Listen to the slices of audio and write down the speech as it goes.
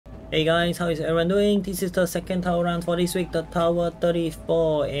Hey guys, how is everyone doing? This is the second tower run for this week, the tower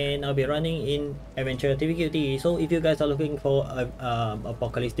 34, and I'll be running in adventure difficulty. So if you guys are looking for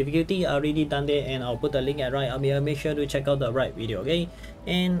apocalypse difficulty, I already done that, and I'll put the link at right. I'll be make sure to check out the right video, okay?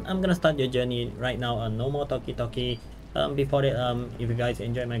 And I'm gonna start your journey right now. No more talkie. Before that, if you guys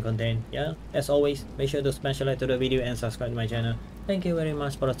enjoy my content, yeah, as always, make sure to smash a like to the video and subscribe to my channel. Thank you very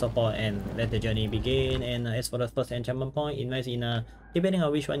much for the support, and let the journey begin. And as for the first enchantment point, invest in depending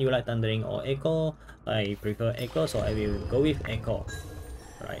on which one you like, thundering or echo. I prefer echo, so I will go with echo.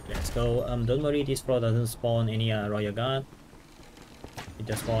 Right, let's go. Don't worry, this floor doesn't spawn any royal guard. It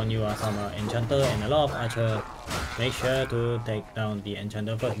just spawn you some enchanter and a lot of archer. Make sure to take down the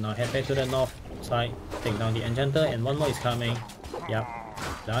enchanter first. Now head back to the north side, take down the enchanter, and one more is coming. Yep,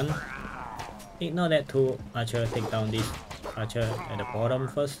 done. Ignore that two archer, take down this archer at the bottom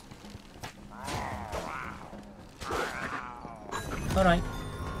first. Alright,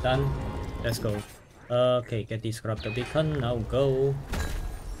 done. Let's go. Okay, get this corrupted beacon. Now go.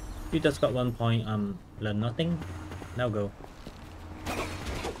 You just got 1 point. Learn nothing. Now go.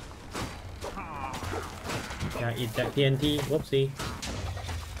 Yeah, eat that TNT. Whoopsie.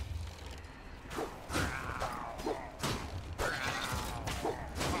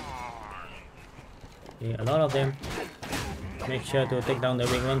 Okay, a lot of them. Make sure to take down the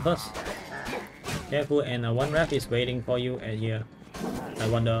wing one first. Careful, and one ref is waiting for you at here. I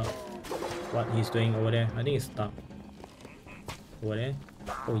wonder what he's doing over there. I think he's stuck over there.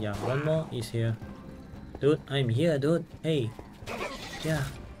 Oh yeah, one more is here. Dude, I'm here, dude. Hey, yeah,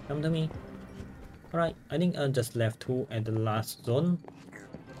 come to me. Alright, I think I just left two at the last zone.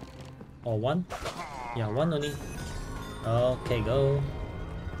 Or one? Yeah, one only. Okay, go.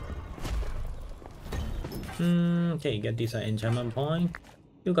 Okay, get this enchantment point.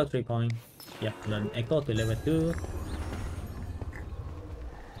 You got 3 points. Yeah, learn echo to level 2.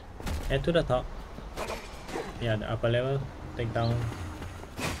 Head to the top. Yeah, the upper level. Take down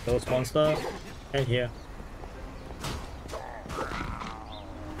those monsters. Head here.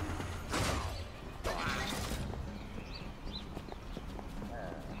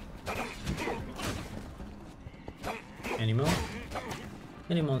 Any more?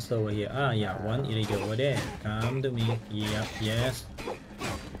 Any monster over here? Ah, yeah, one illegal over there. Come to me. Yep, yes.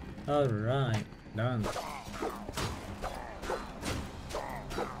 Alright, done.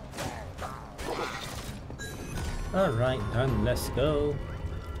 Alright, done. Let's go.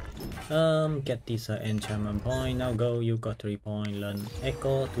 Get this enchantment point. Now go. You got 3 points. Learn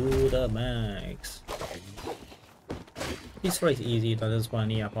echo to the max. This race is easy. Doesn't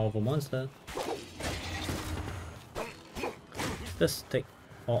spawn any powerful monster. Just take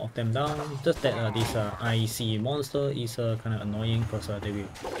all of them down. Just that this IC monster is kind of annoying because they will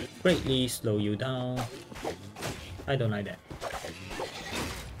greatly slow you down. I don't like that.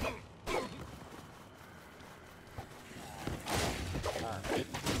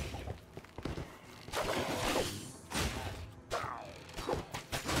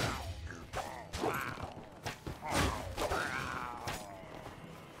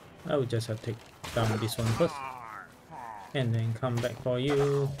 I will just take down this one first. And then come back for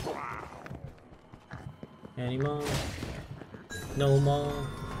you. Any more? No more.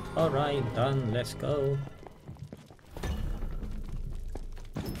 Alright, done. Let's go.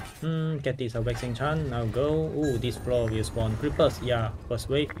 Get this Vexing Chant. Now go. Ooh, this floor will spawn creepers. Yeah, first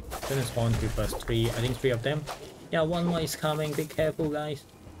wave. Gonna spawn creepers. 3. I think 3 of them. Yeah, one more is coming. Be careful, guys.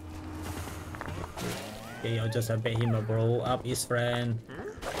 Okay, I'll just bet him a blow up his friend.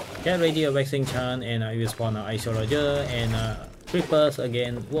 Get ready a Vexing Chant, and I will spawn an Ice Roger and creepers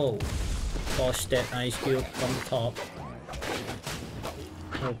again. Whoa! Dodge that ice cube from the top.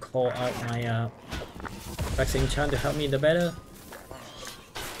 I'll call out my Vexing Chant to help me the better.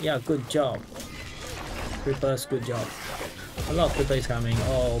 Yeah, good job. Creepers, good job. A lot of creepers coming.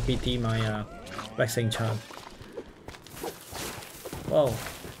 Oh, PT my Vexing Chant. Whoa!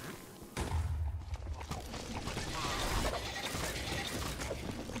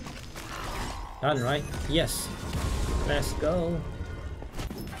 Done, right? Yes. Let's go.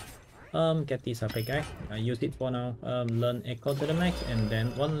 Get this pickaxe. I use it for now. Learn echo to the max, and then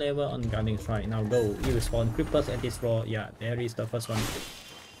 1 level on guarding strike. Now go. You will spawn creepers at this floor. Yeah, there is the first one.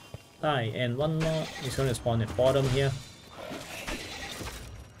 Die, and one more is going to spawn at bottom here.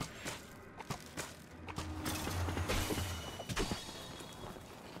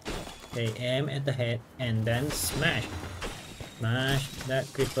 Okay, aim at the head and then smash. Smash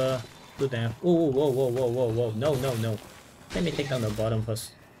that creeper. To them. Oh, whoa. No. Let me take down the bottom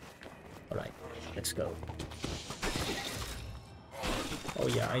first. Alright, let's go. Oh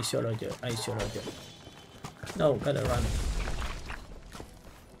yeah, I sure Roger. No, gotta run.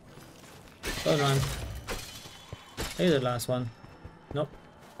 Don't run. Here's the last one. Nope.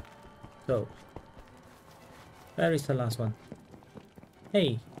 So, where is the last one?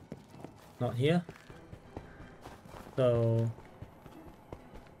 Hey, not here. So,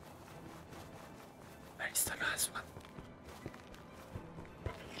 where is the last one?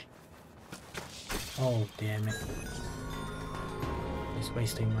 Oh, damn it. It's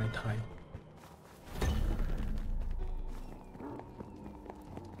wasting my time.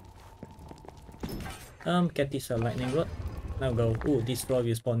 Get this lightning rod. Now go. Ooh, this floor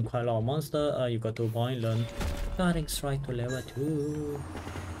will spawn quite a lot of monster. You got 2 points. Learn guarding strike to level 2.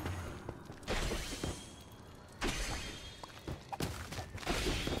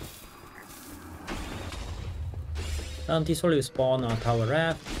 This will spawn tower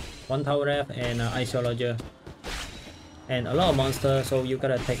raft, 1 tower raft, and iceologer, and a lot of monsters. So you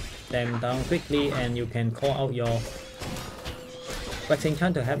gotta take them down quickly, and you can call out your Vexing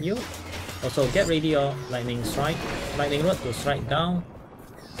Chant to help you. Also, get ready your lightning rod to strike down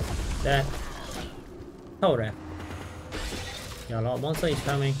that tower raft. Yeah, a lot of monsters is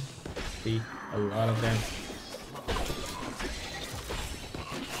coming. See, a lot of them.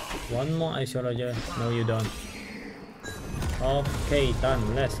 1 more iceologer. No, you don't. Okay,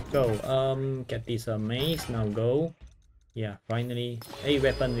 done. Let's go. Get this mace. Now go. Yeah, finally a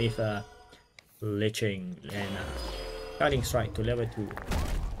weapon with leeching and guarding strike to level 2.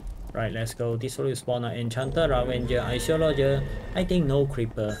 Right, let's go. This will spawn enchanter, Ravenger, iceologer. I think no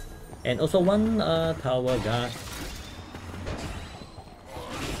creeper, and also 1 tower guard.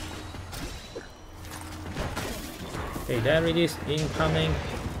 Okay, there it is. Incoming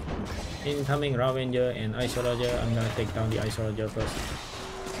Ravenger and iceologer. I'm gonna take down the iceologer first.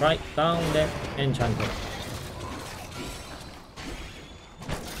 Right down that enchanter.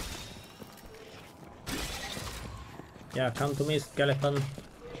 Yeah, come to me, skeleton.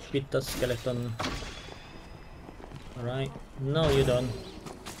 Beat the skeleton. Alright. No, you don't.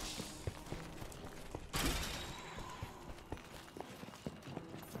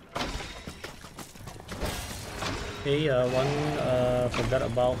 Okay, forgot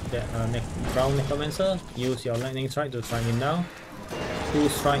about that ground necromancer. Use your lightning strike to strike him down. 2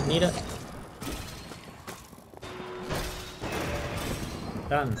 strike needed.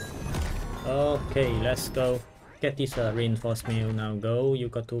 Done. Okay, let's go. Get this reinforced meal. Now go. You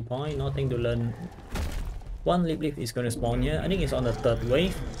got 2 points. Nothing to learn. 1 leaf is going to spawn here. I think it's on the 3rd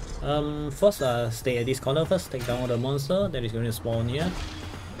wave. First, stay at this corner first. Take down all the monster that is going to spawn here.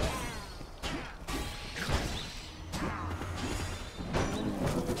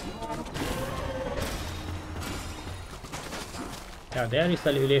 Yeah, there is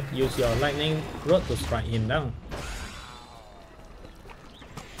the leaf. Use your lightning rod to strike him down.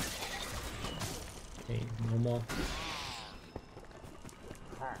 Okay, no more.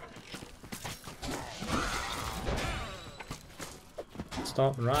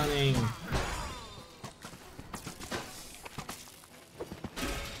 Stop running.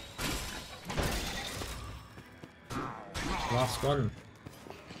 Last one.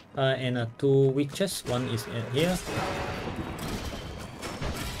 And 2 witches. 1 is here.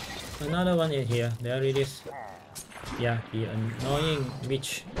 Another one is here. There it is. Yeah, the annoying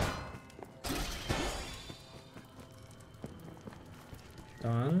witch.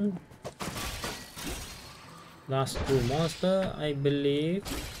 Done. Last 2 monster, I believe.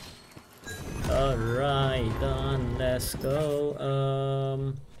 Alright, done. Let's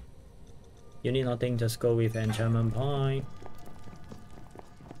go. You need nothing, just go with enchantment point.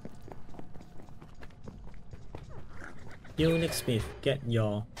 Uniquesmith, get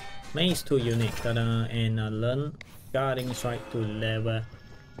your Mace to unique, and learn guarding strike to level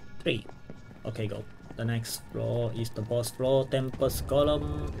 3. Okay, go. The next floor is the boss floor, Tempest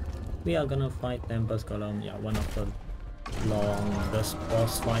Golem. We are gonna fight Tempest Golem. Yeah, one of the longest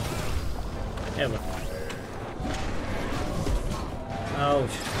boss fight ever. Ouch.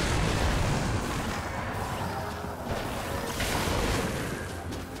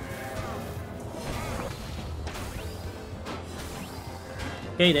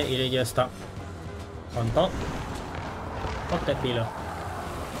 Okay, the illager stuck on top of that pillar.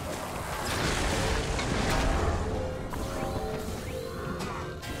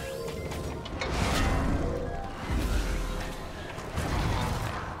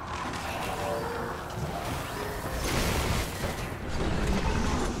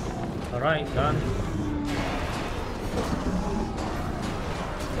 Alright, done.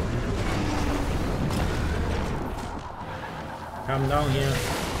 Come down here.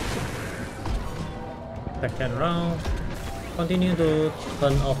 Second round. Continue to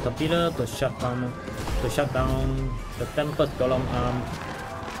turn off the pillar to shut down the Tempest Golem arm.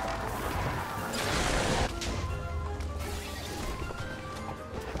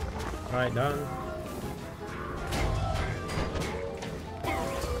 Right, done.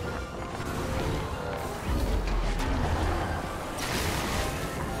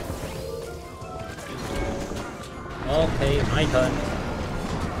 Okay, my turn.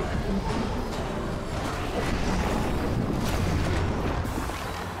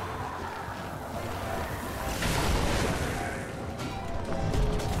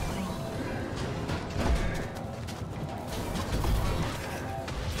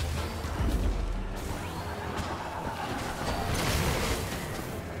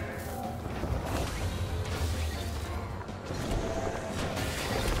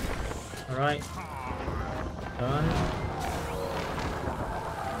 Alright. Done.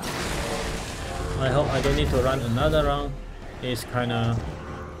 I hope I don't need to run another round. It's kinda,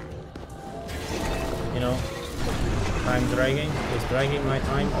 you know, time dragging. It's dragging my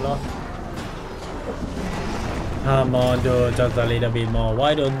time a lot. Come on, dude, just a little bit more.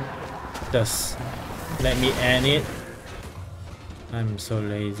 Why don't just let me end it? I'm so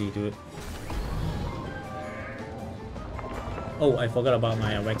lazy, dude. Oh, I forgot about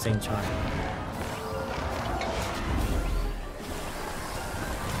my Vexing Chant.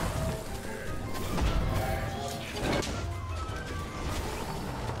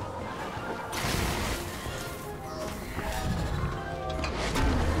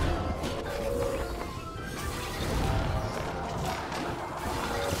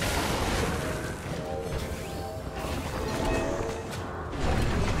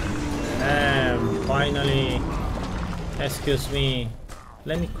 Finally. Excuse me.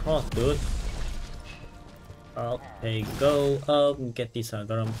 Let me cross, dude. Okay, go. Get this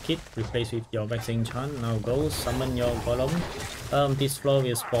Golem kit. Replace with your Vexing Chant. Now go summon your Golem. This floor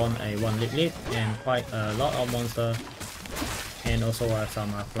will spawn a 1 leaf and quite a lot of monster. And also some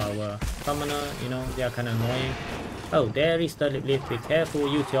flower summoner. You know, they are kind of annoying. Oh, there is the leaf. Be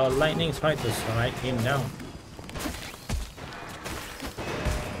careful. Use your lightning strike to strike him down.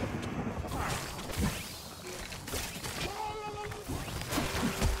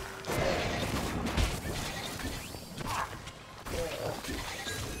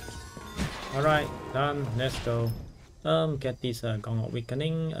 Alright, done. Let's go. Get this Gong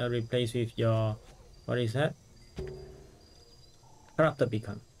Awakening. Replace with your, what is that? Corrupted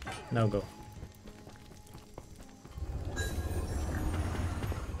Beacon. Now go.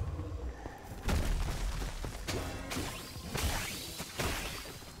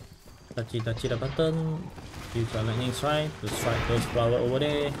 Touchy the button. Use your lightning strike to strike those flowers over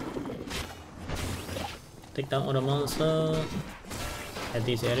there. Take down all the monsters at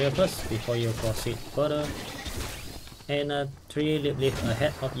this area first before you proceed further. And 3 leaf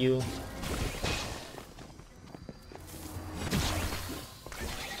ahead of you.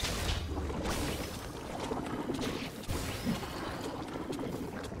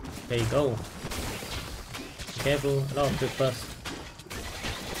 There you go. Be careful, a lot of creepers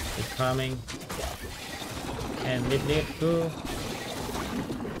is coming. And leaf too.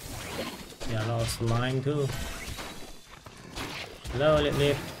 Yeah, a lot of slime too. Hello,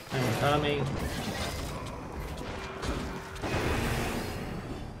 leaf, I'm coming.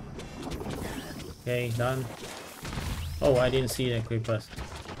 Okay, done. Oh, I didn't see the creepers.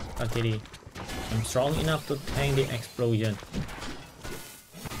 Luckily, I'm strong enough to tank the explosion.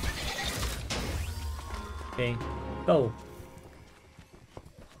 Okay, go.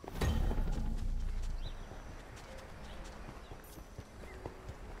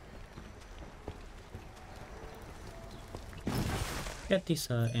 Get this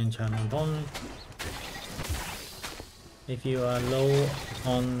enchantment bond. If you are low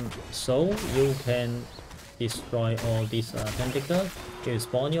on soul, you can destroy all these tentacles. It will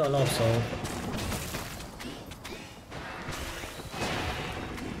spawn you a lot of soul.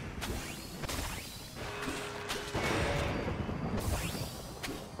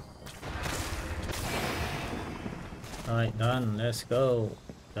 Alright, done. Let's go.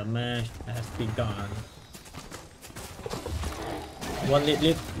 The match has begun. 1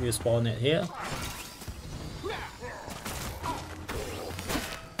 leaf will spawn it here.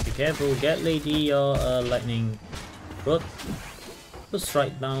 Be careful, get ready your lightning rod to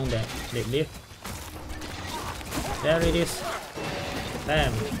strike down that leaf. There it is.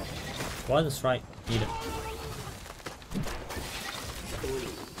 Bam! 1 strike needed.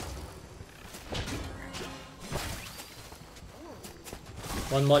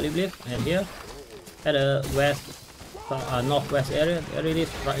 One more leaf and here at the west. Northwest area, there it is,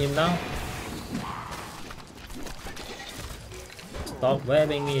 strike him down. Stop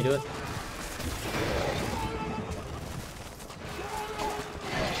webbing me, dude.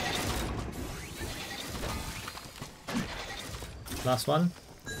 Last one.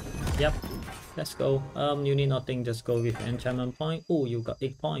 Yep, let's go. You need nothing, just go with enchantment point. Oh, you got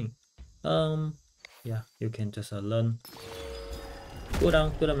 8 point. Yeah, you can just learn. Go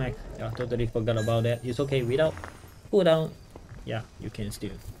down to the max. Yeah, totally forgot about that. It's okay without go down. Yeah, you can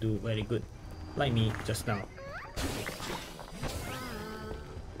still do very good, like me just now.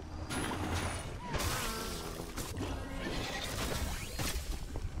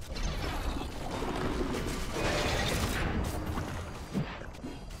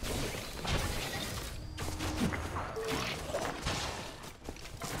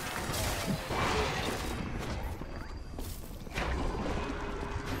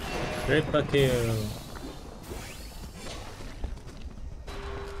 Triple kill.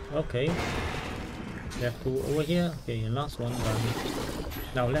 Okay. We have two over here. Okay, last one done.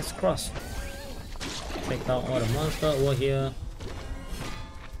 Now let's cross. Take down all the monsters over here.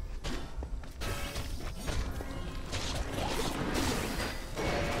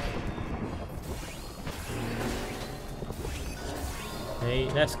 Okay,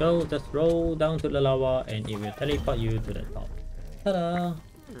 let's go. Just roll down to the lava and it will teleport you to the top. Ta-da!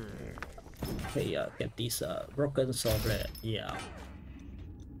 Okay, get this broken Sawblade. Yeah.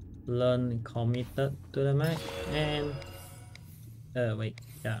 Learn committed to the max and wait,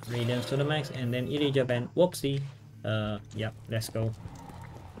 yeah, radiance to the max and then Elijah band. Whoopsie. Yeah, let's go.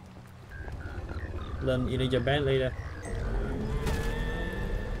 Learn Elijah band later.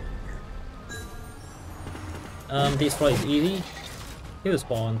 This floor is easy. He will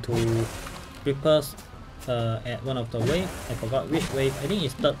spawn 2 creepers at one of the wave. I forgot which wave. I think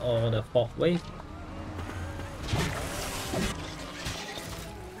it's 3rd or the 4th wave.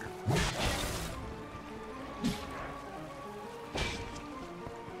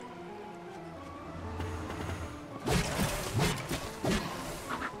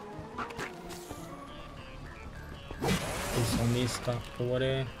 There's only stuff over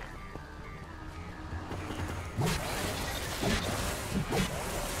there.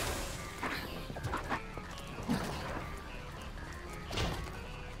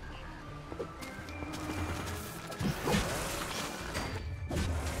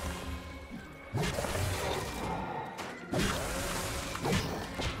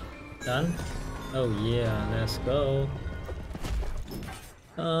 Done. Oh yeah, let's go.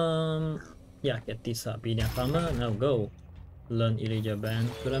 Yeah, get this Beenest armor. Now go. Learn Elijah band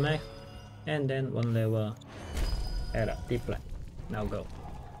to the max, and then 1 level at a deflect. Now go.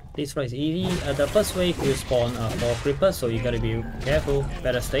 This one is easy. The first wave will spawn 4 creepers, so you gotta be careful.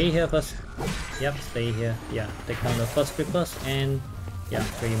 Better stay here first. Yep, stay here. Yeah, take down the first creepers, and yeah,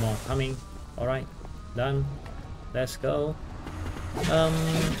 3 more coming. Alright, done. Let's go.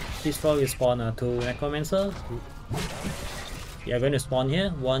 This floor will spawn 2 necromancer. You are going to spawn here,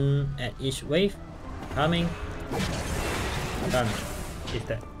 1 at each wave. Coming. Done. Is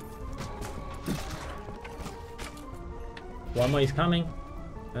that? 1 more is coming.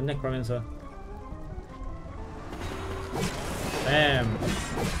 The necromancer. Bam.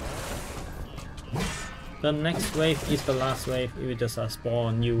 The next wave is the last wave. It will just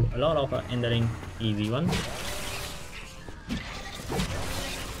spawn you a lot of ending easy one.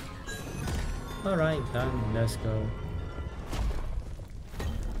 Alright, done. Let's go.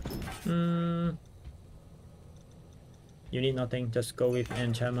 You need nothing, just go with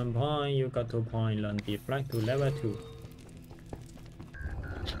enchantment point. You got 2 points. Learn deflect to level 2.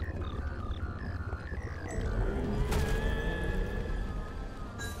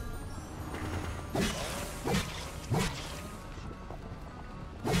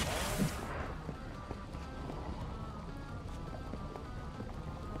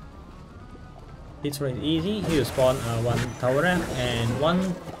 It's very easy. You spawn 1 tower ref and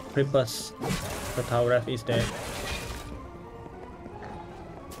 1 creepers. The tower ref is there.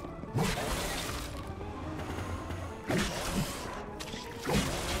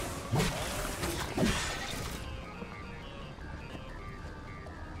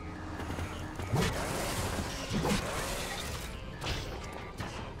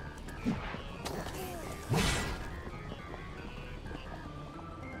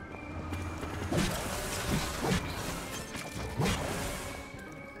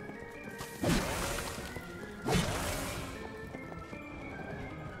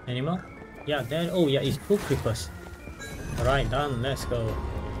 Animal? Yeah, then oh yeah, it's 2 creepers. Alright, done, let's go.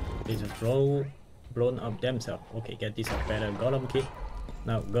 They just blown up themselves. Okay, get this a better golem kit.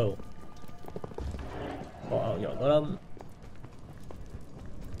 Now go. Pour out your golem.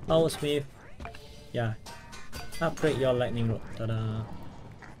 Powersmith. Yeah. Upgrade your lightning rod. Ta-da.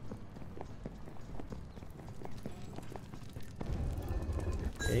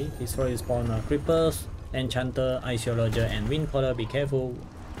 Okay, this one is spawn creepers, enchanter, iceologer, and wind porter. Be careful.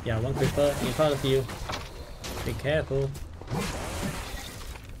 Yeah, one creeper in front of you. Be careful.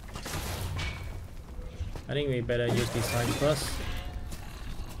 I think we better use this side first.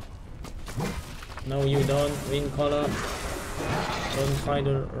 No, you don't, wind caller. Don't try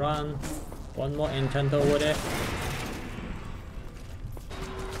to run. One more enchanter over there.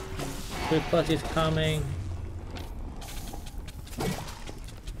 Creepers is coming.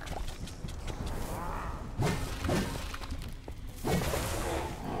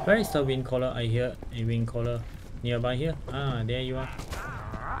 Where is the wind caller? I hear a wind caller nearby here. Ah, there you are.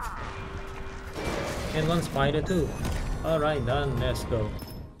 And one spider too. Alright, done. Let's go.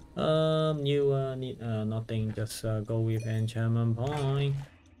 You need nothing. Just go with enchantment point.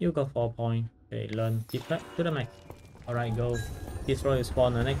 You got 4 points. Okay, learn deflect to the max. Alright, go. Destroy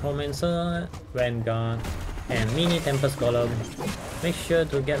spawn a necromancer, vanguard, and mini tempest golem. Make sure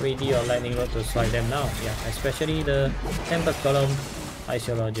to get ready your lightning rod to strike them now. Yeah, especially the tempest golem,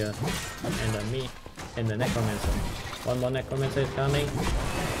 Isologger, and the necromancer. One more necromancer is coming.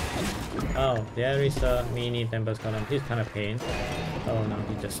 Oh, there is a mini tempest golem. He's kind of pain. Oh no,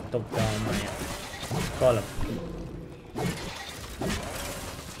 he just took down my golem.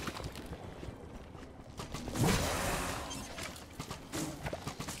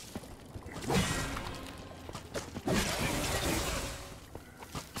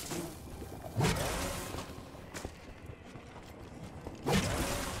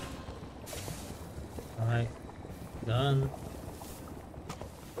 Alright, done.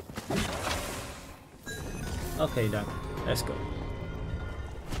 Okay, done. Let's go.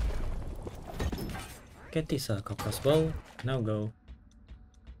 Get this Cog Crossbow. Now go.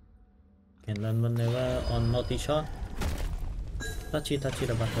 Can learn maneuver on multi-shot. Touchy the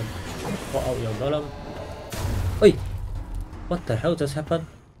button. Pour out your golem. Oi! What the hell just happened?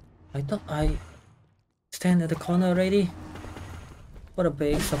 I thought I stand at the corner already. What a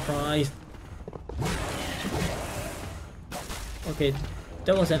big surprise. Okay,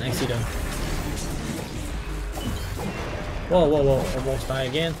 that was an accident. Whoa, almost die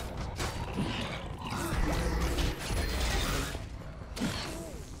again.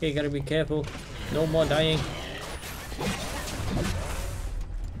 Okay, gotta be careful. No more dying.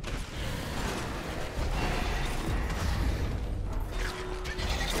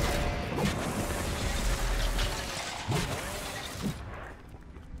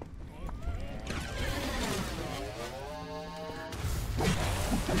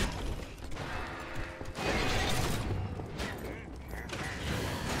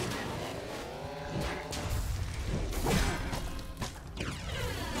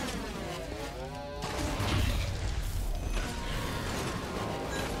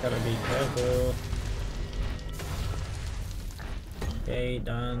 Gotta be careful. Okay,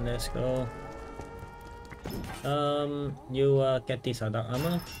 done. Let's go. You get this dark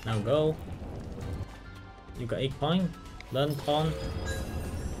armor. Now go. You got 8 points. Learn taunt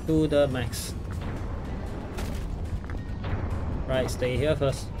to the max. Right, stay here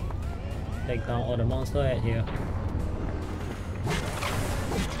first. Take down all the monsters at here.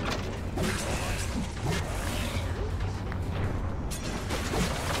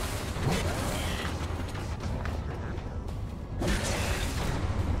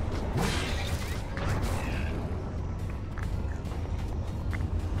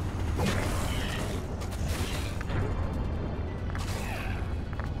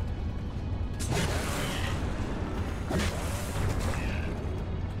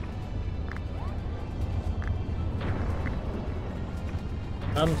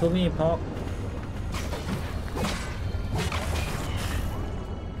 Come to me, Pop.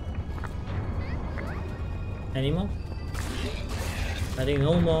 Any more? I think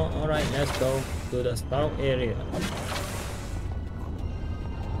no more. Alright, let's go to the spout area.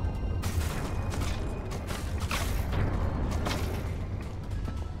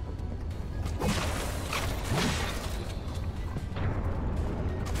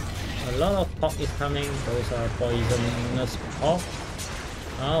 A lot of pop is coming. Those are poisonous pop.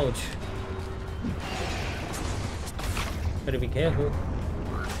 Ouch. Gotta be careful.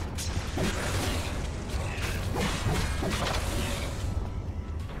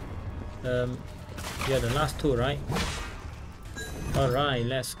 Yeah, the last two, right? Alright,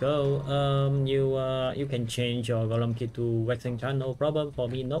 let's go. You can change your golem kit to Vexing Chant, no problem. For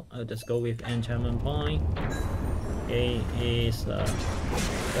me, nope. I'll just go with enchantment point. Okay, is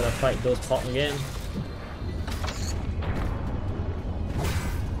gotta fight those pop again.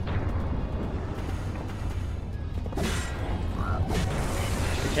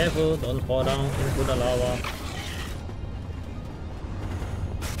 Careful, don't fall down into the lava.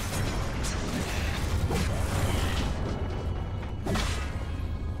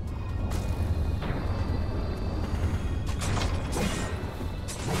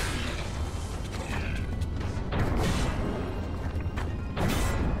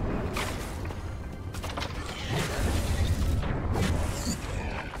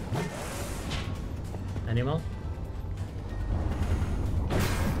 him out.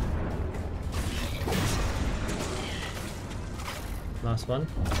 Last one.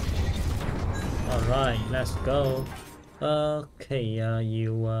 Alright, let's go. Okay,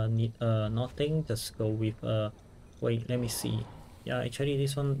 you need nothing. Just go with wait, let me see. Yeah, actually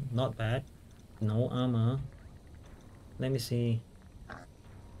this one not bad. No armor. Let me see.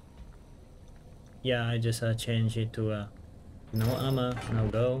 Yeah, I just change it to no armor. Now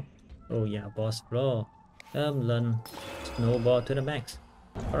go. Oh yeah, boss bro. Learn snowball to the max.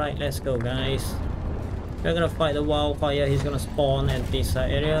 Alright, let's go guys. We're gonna fight the wildfire. He's gonna spawn at this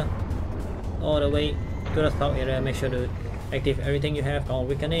area. All the way to the south area. Make sure to active everything you have. All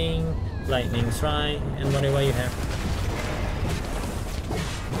weakening, lightning strike, and whatever you have.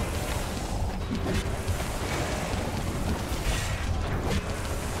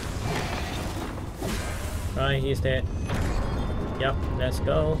 Right, he's dead. Yep, let's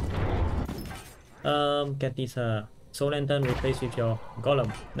go. Get this soul lantern replaced with your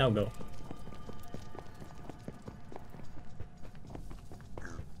golem. Now go.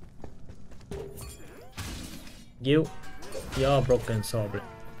 You're broken Sawblade.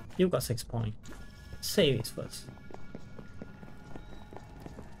 You got 6 points. Save it first.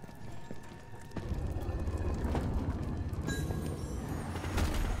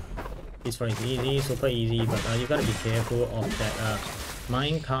 It's very easy, super easy, but you gotta be careful of that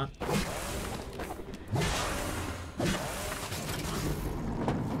minecart.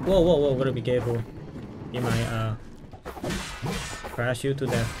 Whoa, gotta be careful. He might crash you to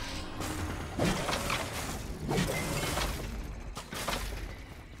death.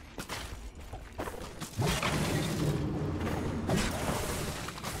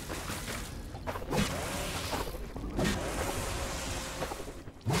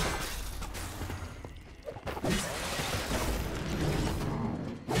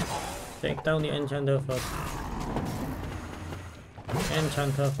 Take down the enchanter first.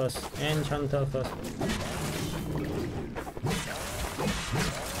 Enchanter first. Enchanter first.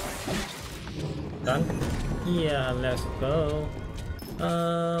 Done? Yeah, let's go.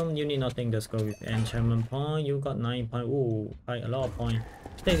 You need nothing, just go with enchantment point. You got 9 points. Ooh, quite a lot of points.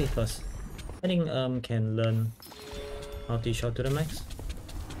 Take it first. I think can learn multi-shot to the max.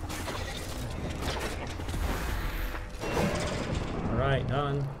 Alright,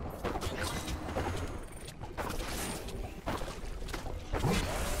 done.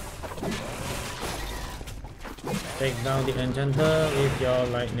 Take down the enchanter with your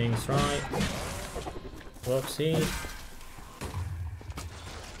lightning strike. Whoopsie.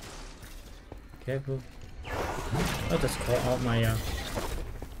 Careful. I'll just call out my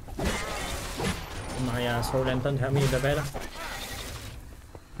soul lantern. Help me the better.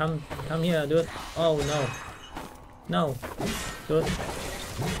 Come here, dude. Oh no. No. Dude.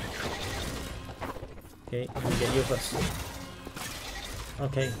 Okay, let me get you first.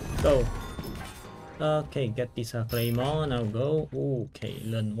 Okay, go. Okay, get this claymore. Now go. Okay,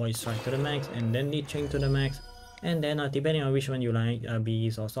 learn voice strike to the max, and then lead chain to the max, and then depending on which one you like,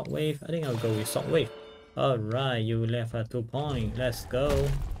 bees or shockwave. I think I'll go with shockwave. Alright, you left 2 points. Let's go.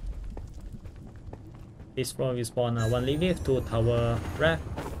 This floor will spawn 1 leaf, 2 tower raft.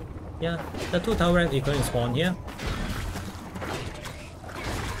 Yeah, the 2 tower raft is going to spawn here.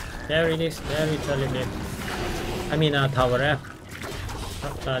 There it is. There is a leaf. I mean tower raft.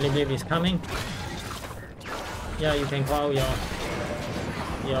 Leaf is coming. Yeah, you can call your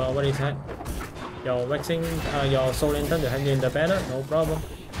what is that? Your vexing, your soul lantern to help you in the battle. No problem.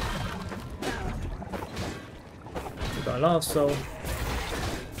 You got a lot of soul.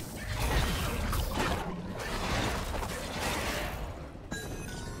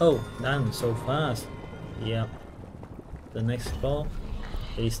 Oh, done so fast. Yep. The next floor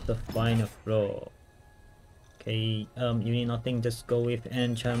is the final floor. Okay. You need nothing. Just go with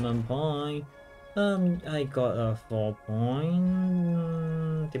enchantment point. I got a 4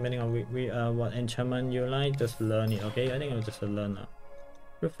 point. Depending on what enchantment you like, just learn it. Okay, I think I'll just learn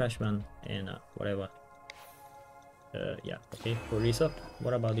refreshment and whatever. Yeah. Okay, for reserve.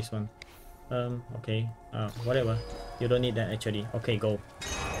 What about this one? Okay. Whatever. You don't need that actually. Okay, go.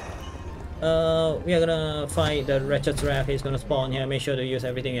 We are gonna fight the wretched raft. He's gonna spawn here. Make sure to use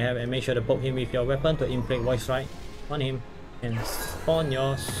everything you have and make sure to poke him with your weapon to inflict voice strike on him and spawn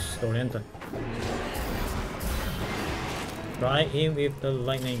your soul lantern. Try him with the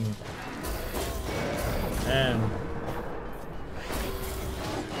lightning. And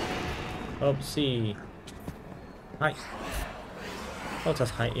oopsie. Hi. I'll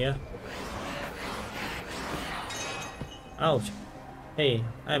just hide here. Ouch. Hey,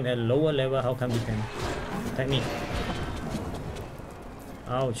 I'm at lower level. How come you can attack me?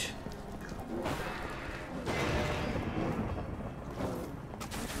 Ouch.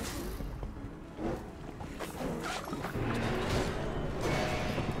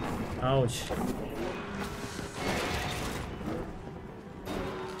 Ouch.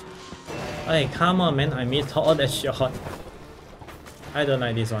 Hey, come on, man. I missed all that shot. I don't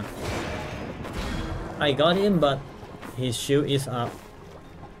like this one. I got him, but his shield is up.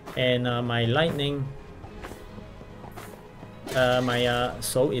 And my lightning... my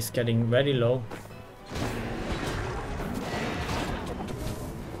soul is getting very low.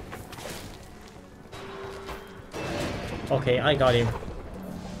 Okay, I got him.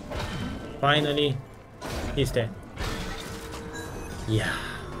 Finally, he's dead. Yeah.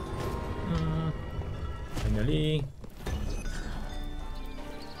 Finally.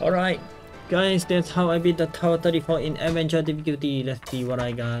 Alright, guys, that's how I beat the Tower 34 in Adventure difficulty. Let's see what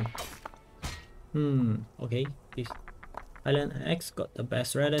I got. Okay, this Island X got the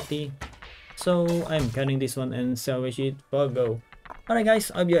best rarity. So I'm cutting this one and salvage it for gold. Alright guys,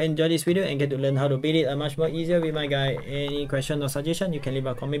 hope you enjoyed this video and get to learn how to beat it much more easier with my guide. Any question or suggestion, you can leave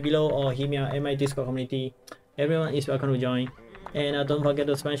a comment below or hit me up at my Discord community. Everyone is welcome to join. And don't forget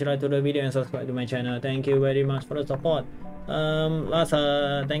to smash like to the video and subscribe to my channel. Thank you very much for the support.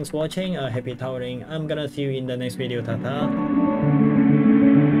 Thanks for watching. Happy towering. I'm gonna see you in the next video. Ta-ta.